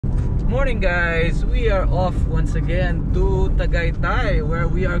Morning guys, we are off once again to Tagaytay, where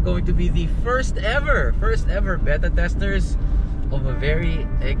we are going to be the first ever beta testers of a very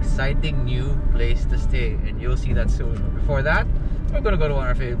exciting new place to stay, and you'll see that soon. Before that, we're gonna go to one of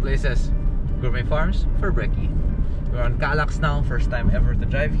our favorite places, Gourmet Farms for brekkie. We're on Calax now, first time ever to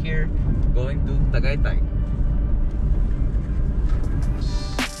drive here, going to Tagaytay.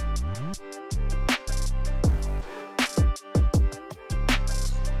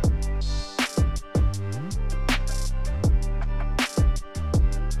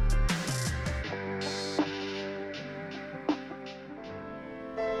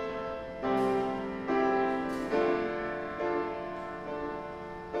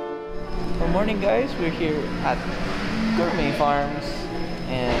 Good morning guys, we're here at Gourmet Farms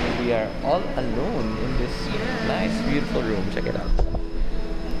and we are all alone in this nice beautiful room. Check it out. I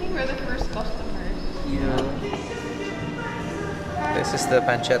think we're the first customers. Yeah. This is the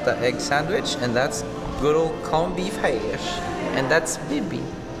pancetta egg sandwich, and that's good old Kombi fish, and that's Bibi.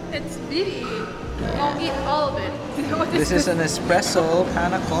 It's Bibi. I'll eat all of it. This is an espresso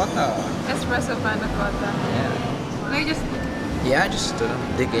panna cotta. Espresso panna cotta. Yeah, just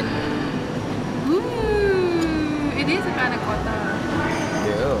dig in. Ooh, it is a panna cotta.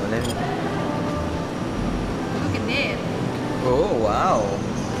 Yo, Look at it. oh wow.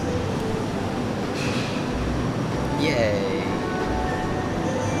 Yay.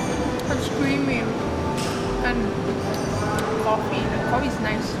 It's creamy. And coffee. The coffee is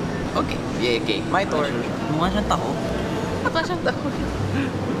nice. Okay, yeah, okay. My turn. Mukha siyang taho. Mukha siyang taho.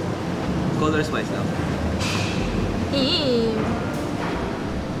 Color spice now.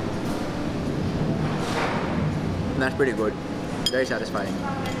 That's pretty good. Very satisfying.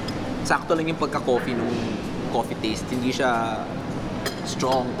 Sakto lang yung pagka-coffee nung coffee taste. Hindi siya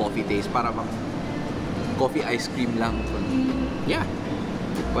strong coffee taste. Para bang coffee ice cream lang. Yeah.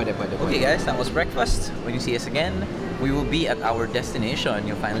 Pwede. Okay guys, that was breakfast. When you see us again, we will be at our destination.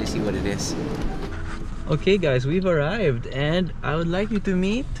 You'll finally see what it is. Okay guys, we've arrived and I would like you to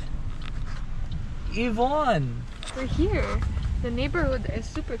meet Yvon. We're here. The neighborhood is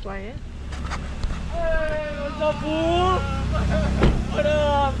super quiet. Hey, what's up, fool? What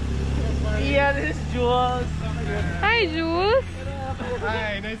up? Yeah, this is Jules. Hi, Jules.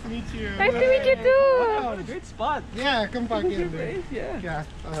 Hi, nice to meet you. Nice to meet you too. Wow, great spot. Yeah, come back in there. Yeah. Yeah,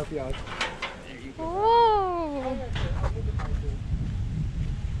 I'll help you out. Oh.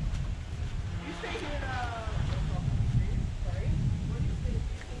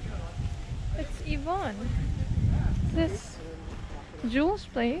 It's Yvon. This Jules'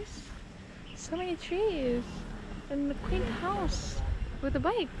 place. So many trees and a quaint house with a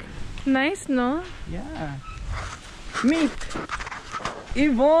bike. Nice, no? Yeah. Meet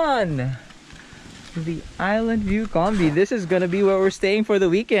Yvon. The Island View Kombi. This is gonna be where we're staying for the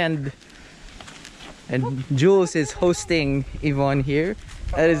weekend. And Jules is hosting Yvon here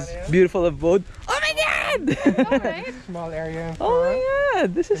at his beautiful abode. Oh my god! Alright. Small area in front. Oh my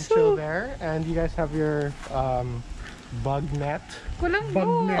god! This is chill so... there, and you guys have your bug net. Kulambo.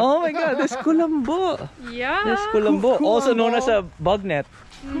 Bug net. Oh my god, there's kulambo. Yeah. There's kulambo, also known as a bug net.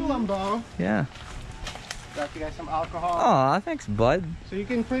 Kulambo. Yeah. Got you guys some alcohol. Aw, thanks bud. So you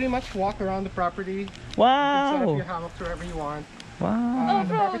can pretty much walk around the property. You can set up Wow. your hammocks wherever you want. Wow. The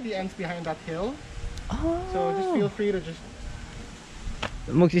property ends behind that hill. Oh. So just feel free to just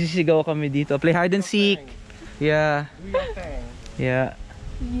Magsisigaw kami dito. Play hide and seek. Yeah. do your thing. Yeah.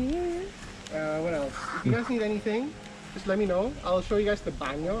 Yeah. What else? If you guys need anything, just let me know. I'll show you guys the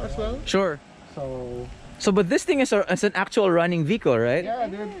banyo as well. Sure. So But this thing is an actual running vehicle, right? yeah,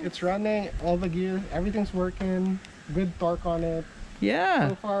 dude, it's running, all the gear, everything's working, good torque on it. Yeah.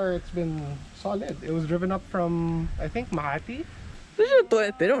 So far, it's been solid. It was driven up from, I think, Makati. This is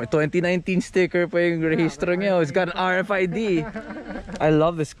a 2019 sticker pa yung rehistro niya. It's got an RFID. I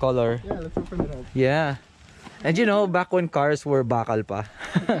love this color. Yeah, let's open it up. Yeah. And you know, back when cars were bakal pa.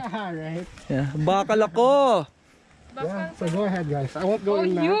 Yeah, right? Yeah. Bakal ako! Yeah, so go ahead, guys. I won't go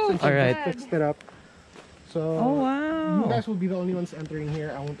in now you. since Alright. I fixed it up. So, Oh you wow. guys will be the only ones entering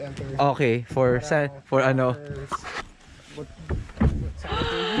here. I won't enter. Okay, for ano. What,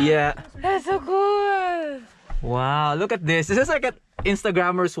 Yeah. That's so cool. Wow, look at this. This is like an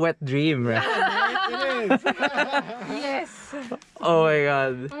Instagrammer's wet dream, right? it is. Yes. Oh my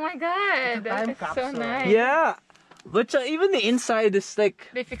god. Oh my god. time That's so capsule. nice. Yeah. But even the inside is like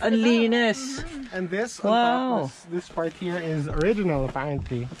They fixed ang it up. linis. And this, Wow. on top, this part here is original,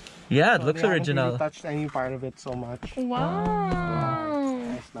 apparently. Yeah, it So looks they haven't original. really touched any part of it so much. Wow.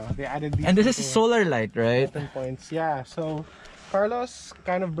 Nice now. They added these And this is little solar light, right? open points. Yeah, so Carlos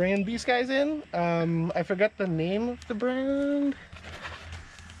kind of bringing these guys in. I forgot the name of the brand.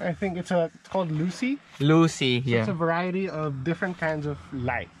 I think it's called Lucy. Lucy, So yeah. it's a variety of different kinds of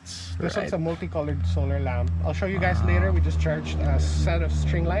lights. This Right. one's a multicolored solar lamp. I'll show you guys later. We just charged a set of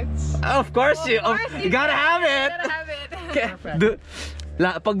string lights. Of course, you gotta have it. Gotta have it.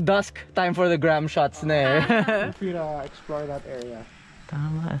 Perfect. Pag dusk, time for the gram shots na eh. Feel free to explore that area.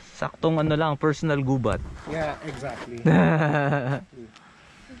 Tama, saktong ano lang, personal gubat. Yeah, exactly.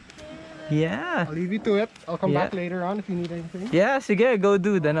 Yeah. I'll leave you to it. I'll come Yeah. back later on if you need anything. Yeah, sige, go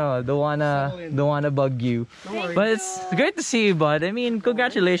dude. Ano, don't wanna bug you. Don't worry. But it's great to see you, bud. I mean,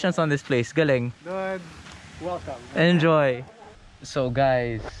 congratulations on this place. Galing. Good. Welcome. Enjoy. So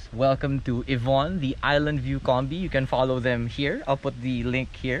guys, welcome to Yvon, the Island View Kombi. You can follow them here. I'll put the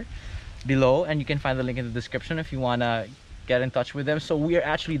link here below, and you can find the link in the description if you wanna get in touch with them. So we are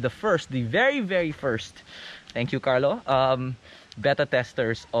actually the very first, thank you Carlo, beta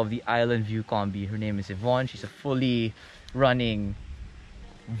testers of the Island View Kombi. Her name is Yvon. She's a fully running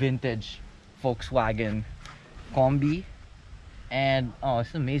vintage Volkswagen Kombi, and oh,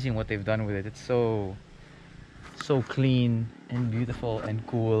 it's amazing what they've done with it. It's so clean and beautiful and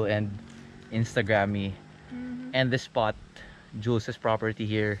cool and Instagrammy. And this spot, Jules' property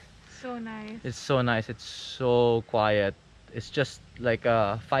here, So nice. it's so nice. It's so quiet. It's just like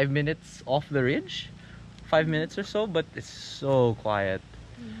 5 minutes off the ridge, 5 minutes or so, but it's so quiet.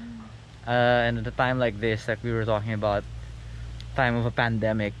 And at a time like this, like we were talking about, time of a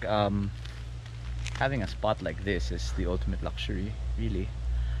pandemic, having a spot like this is the ultimate luxury, really.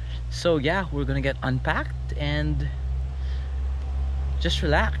 So yeah, we're gonna get unpacked and just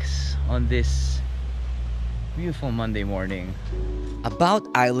relax on this beautiful Monday morning. About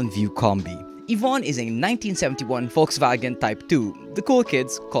Island View Kombi. Yvon is a 1971 Volkswagen Type 2. The cool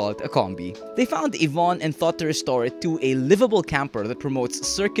kids call it a Kombi. They found Yvon and thought to restore it to a livable camper that promotes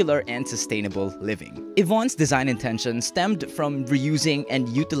circular and sustainable living. Yvon's design intention stemmed from reusing and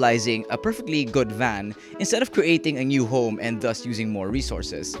utilizing a perfectly good van instead of creating a new home and thus using more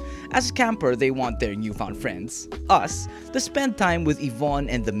resources. As a camper, they want their newfound friends, us, to spend time with Yvon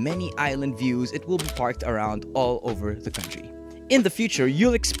and the many island views it will be parked around all over the country. In the future,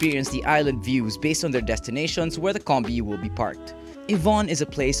 you'll experience the island views based on their destinations where the Kombi will be parked. Yvon is a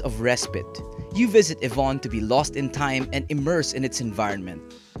place of respite. You visit Yvon to be lost in time and immersed in its environment.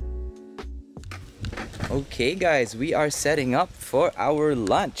 Okay guys, we are setting up for our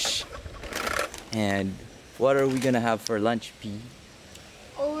lunch. And what are we gonna have for lunch, P?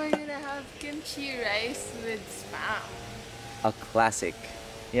 Oh, we're gonna have kimchi rice with spam. A classic.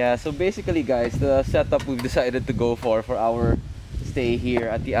 Yeah, so basically guys, the setup we've decided to go for our stay here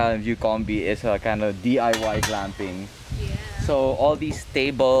at the Island View Kombi is a kind of DIY glamping. Yeah. So all these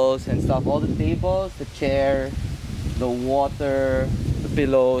tables and stuff, all the tables, the chair, the water, the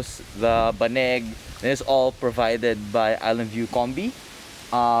pillows, the baneg, this is all provided by Island View Kombi.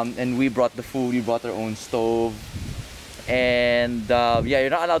 And we brought the food, we brought our own stove. And yeah,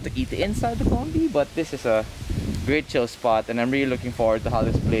 you're not allowed to eat inside the Kombi, but this is a great chill spot, and I'm really looking forward to how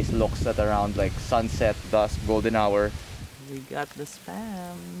this place looks at around like sunset, dusk, golden hour. We got the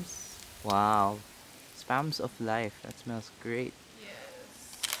spams. Wow. Spams of life. That smells great. Yes.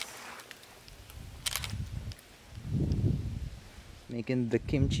 Making the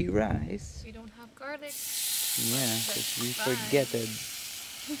kimchi rice. We don't have garlic. Yeah, because we Fine. forgetted.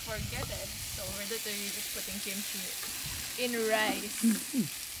 Forget it. So we're literally just putting kimchi in rice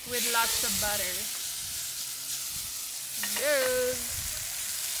with lots of butter. Yes.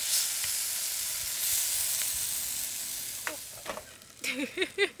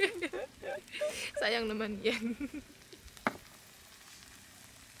 Sayang naman yan.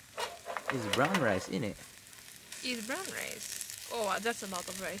 It's brown rice, innit? Is brown rice. Oh, wow, that's a lot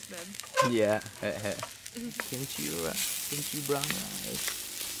of rice, then. Yeah. Kimchi brown rice.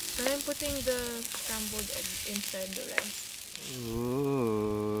 So I'm putting the scrambled egg inside the rice.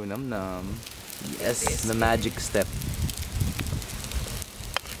 Ooh, num num. Yes, Yes. the magic step.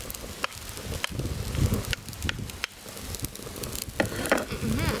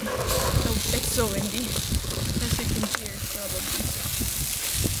 Oh, it's so windy. As you can hear, probably.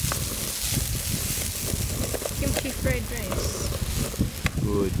 Kimchi fried rice.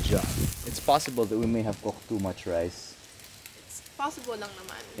 Good job. It's possible that we may have cooked too much rice. It's possible lang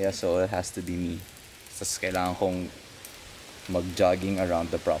naman. Yeah, so it has to be me. Tapos kailangan kong mag-jogging around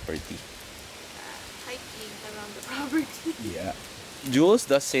the property. Hiking around the property. Yeah. Jules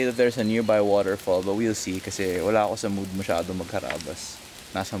does say that there's a nearby waterfall, but we'll see kasi wala ako sa mood masyado magharabas.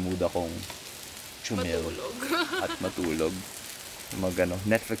 Nasa mood akong chumil Matulog. at matulog.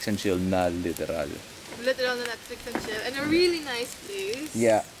 Netflix and chill na literal. Literal na Netflix and chill. And a really nice place.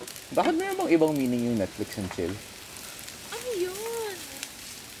 Yeah. Bakit meron bang ibang meaning yung Netflix and chill? Ano yun?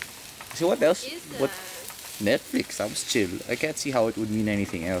 So what else? Is What? Netflix. I was chill. I can't see how it would mean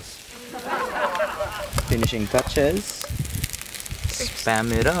anything else. Finishing touches.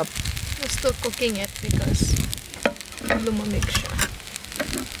 Spam it up. We're still cooking it because lumamig siya.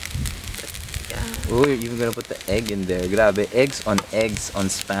 Yeah. Oh, you're even gonna put the egg in there. Grabe. Eggs on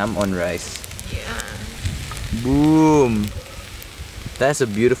spam on rice. Yeah. Boom. That's a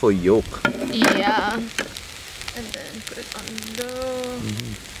beautiful yolk. Yeah. And then put it on the...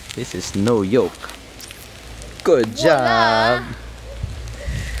 This is no yolk. Good Voila! job.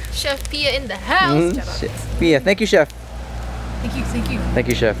 Chef Pia in the house. Charot. Pia, thank you, chef. Thank you. Thank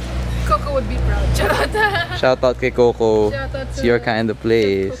you, chef. Coco would be proud. Charot. Shout out kay Coco. Shout out It's to your kind of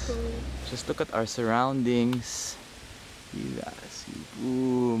place. Coco. Just look at our surroundings. You gotta see,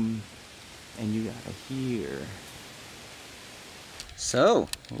 boom, and you gotta hear. So,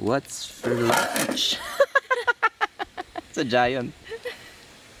 what's for lunch? It's a giant.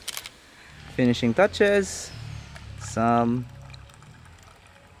 Finishing touches. Some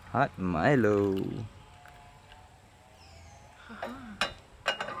hot Milo.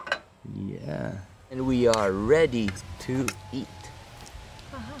 Yeah. And we are ready to eat.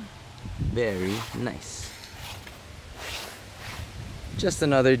 Very nice. Just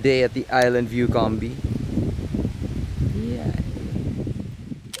another day at the Island View Kombi. Yeah.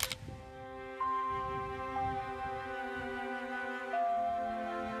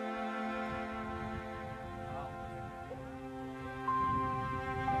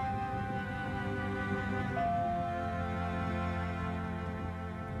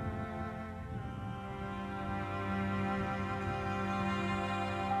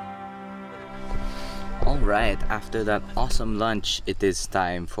 Alright, after that awesome lunch, it is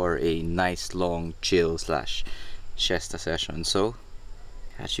time for a nice long chill slash siesta session. So,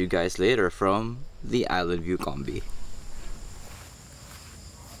 catch you guys later from the Island View Kombi.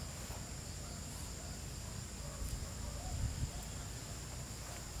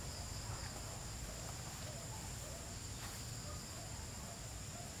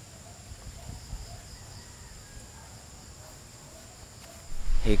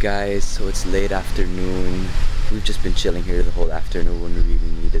 Hey guys, so it's late afternoon. We've just been chilling here the whole afternoon. We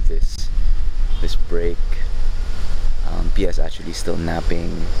really needed this break. Pia's actually still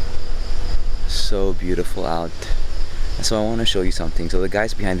napping. So beautiful out. And so I want to show you something. So the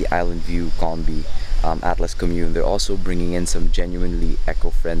guys behind the Island View Kombi, Atlas Commune, they're also bringing in some genuinely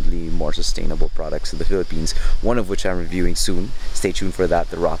eco-friendly, more sustainable products to the Philippines, one of which I'm reviewing soon. Stay tuned for that,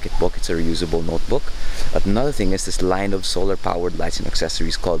 the Rocket Book. It's a reusable notebook. But another thing is this line of solar powered lights and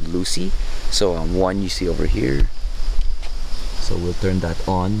accessories called Lucy. So one you see over here. So we'll turn that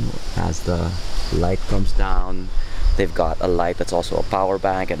on as the light comes down. They've got a light that's also a power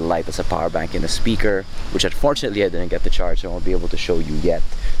bank and a light that's a power bank and a speaker, which unfortunately I didn't get to charge, so I won't be able to show you yet.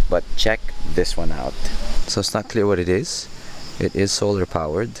 But check this one out. So it's not clear what it is. It is solar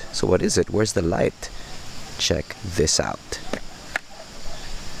powered. So what is it? Where's the light? Check this out.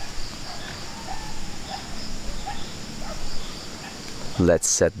 Let's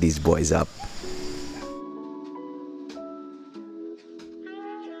set these boys up.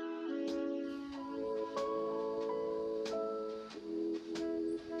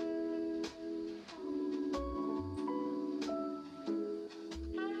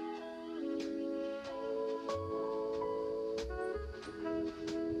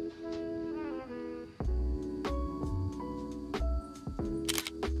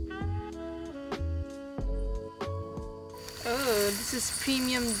 Oh, this is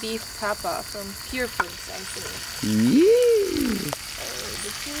premium beef tapa from Pure Foods, I think. Yeah. Oh,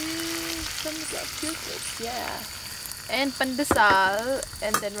 this is something like Pure Foods, yeah. And pandesal,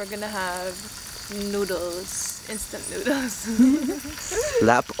 and then we're gonna have noodles, instant noodles.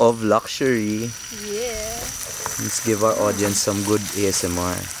 Lap of luxury. Yeah. Let's give our audience some good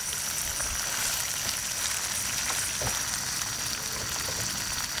ASMR.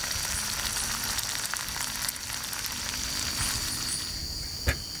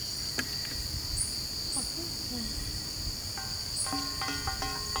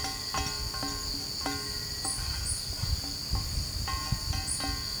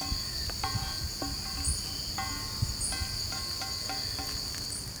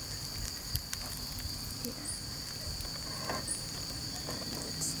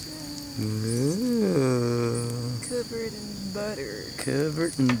 Ooh. Covered in butter.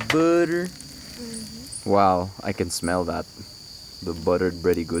 Covered in butter. Wow, I can smell that. The buttered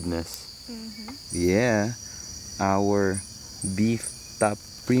bready goodness. Yeah. Our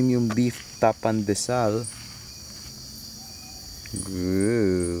premium beef tapandesal.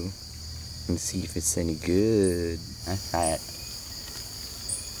 Ooh. Let's see if it's any good. Alright.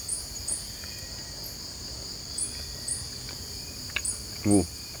 Ooh,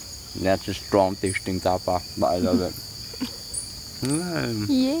 that's a strong tasting tapa, but I love it.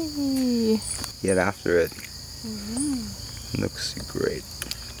 Yay! Get after it. Looks great.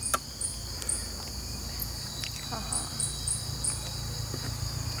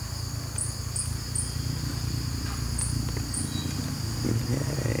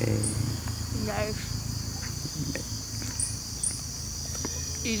 Yay. Nice.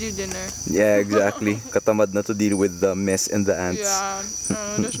 Easy dinner. Yeah, exactly. Katamad na to deal with the mess and the ants. Yeah,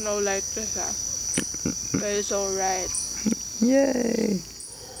 there's no light to that. But it's alright. Yay!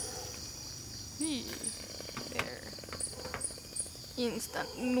 There. Instant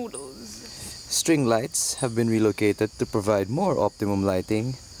noodles. String lights have been relocated to provide more optimum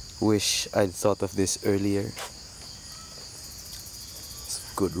lighting. Wish I'd thought of this earlier. It's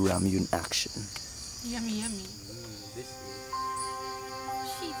good ramyun action. Yummy, yummy. This is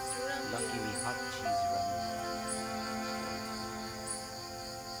Cheese Lucky Me hot cheese ramen.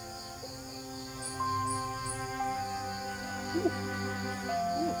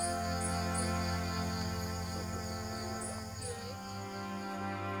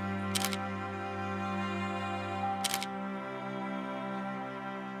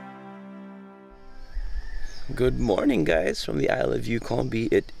 Good morning, guys, from the Island View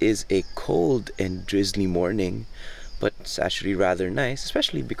Kombi. It is a cold and drizzly morning, but it's actually rather nice,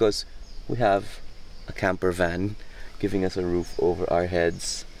 especially because we have a camper van giving us a roof over our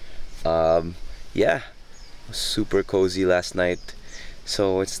heads. Yeah, super cozy last night.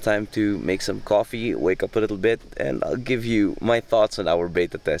 So it's time to make some coffee, wake up a little bit, and I'll give you my thoughts on our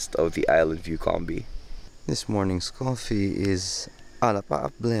beta test of the Island View Kombi. This morning's coffee is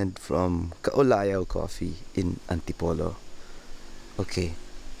Alapa blend from Kaulayaw Coffee in Antipolo. Okay,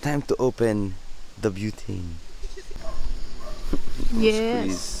 time to open the butane.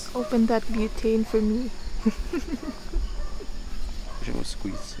 Yes. Open that butane for me. Siya mo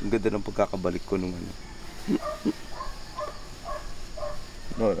squeeze. Ang ganda ng pagkakabalik ko nung ano.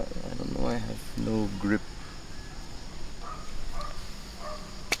 No, I don't know. I have no grip.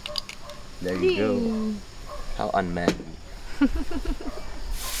 There you go. How unmanly.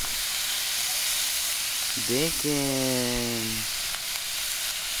 Bacon.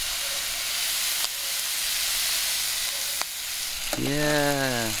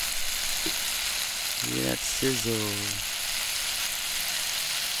 Yeah. Yeah, sizzle.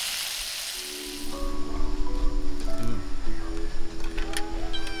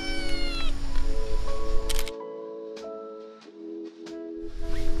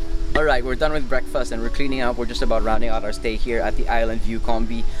 Alright, we're done with breakfast and we're cleaning up. We're just about rounding out our stay here at the Island View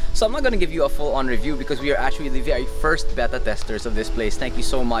Kombi. So I'm not going to give you a full-on review because we are actually the very first beta testers of this place. Thank you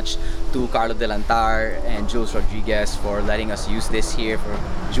so much to Carlo Delantar and Jules Rodriguez for letting us use this here, for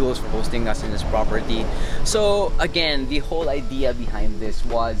Jules for hosting us in this property. So again, the whole idea behind this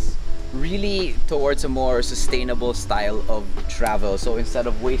was really towards a more sustainable style of travel. So instead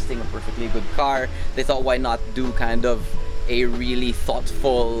of wasting a perfectly good car, they thought, why not do kind of a really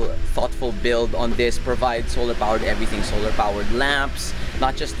thoughtful build on this. Provide solar powered everything, solar powered lamps,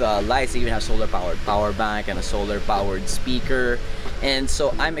 not just the lights, they even have solar powered power bank and a solar powered speaker. And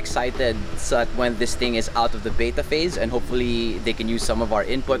so I'm excited that when this thing is out of the beta phase and hopefully they can use some of our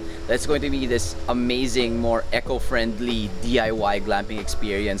input, that's going to be this amazing, more eco-friendly DIY glamping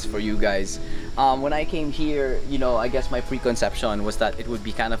experience for you guys. When I came here, you know, I guess my preconception was that it would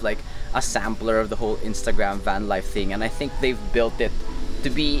be kind of like a sampler of the whole Instagram van life thing, and I think they've built it to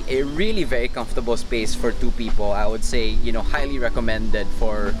be a really very comfortable space for two people. I would say, you know, highly recommended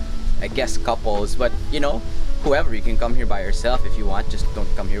for, I guess, couples, but you know, whoever, you can come here by yourself if you want, just don't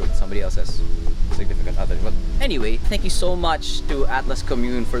come here with somebody else's significant other. But anyway, thank you so much to Atlas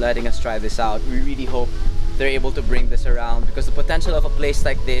Commune for letting us try this out. We really hope they're able to bring this around, because the potential of a place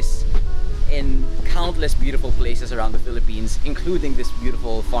like this in countless beautiful places around the Philippines, including this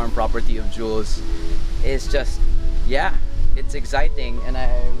beautiful farm property of Jules, is just, yeah, it's exciting. And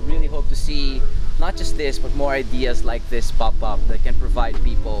I really hope to see not just this, but more ideas like this pop up that can provide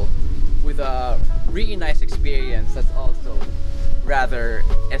people with a really nice experience that's also rather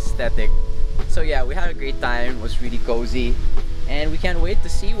aesthetic. So yeah, we had a great time. It was really cozy, and we can't wait to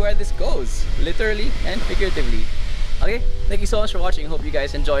see where this goes, literally and figuratively. Okay, thank you so much for watching. Hope you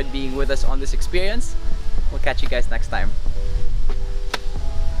guys enjoyed being with us on this experience. We'll catch you guys next time.